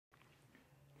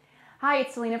Hi,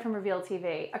 it's Delina from Reveal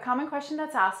TV. A common question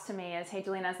that's asked to me is, hey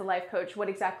Delina, as a life coach, what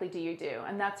exactly do you do?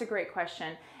 And that's a great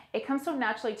question. It comes so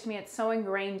naturally to me, it's so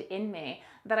ingrained in me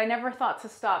that I never thought to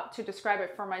stop to describe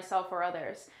it for myself or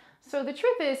others. So the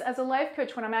truth is, as a life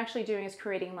coach, what I'm actually doing is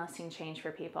creating lasting change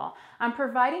for people. I'm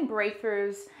providing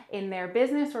breakthroughs in their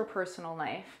business or personal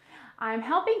life. I'm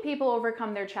helping people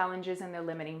overcome their challenges and their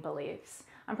limiting beliefs.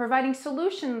 I'm providing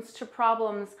solutions to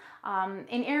problems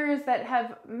in areas that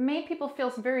have made people feel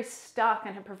very stuck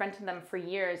and have prevented them for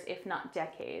years, if not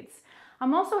decades.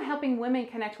 I'm also helping women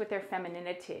connect with their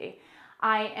femininity.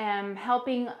 I am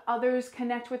helping others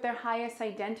connect with their highest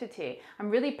identity. I'm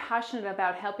really passionate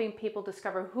about helping people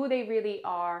discover who they really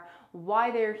are,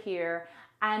 why they're here,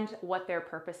 and what their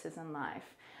purpose is in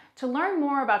life. To learn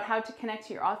more about how to connect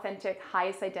to your authentic,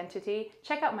 highest identity,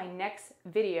 check out my next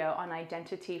video on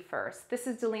identity first. This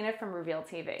is Delina from Reveal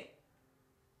TV.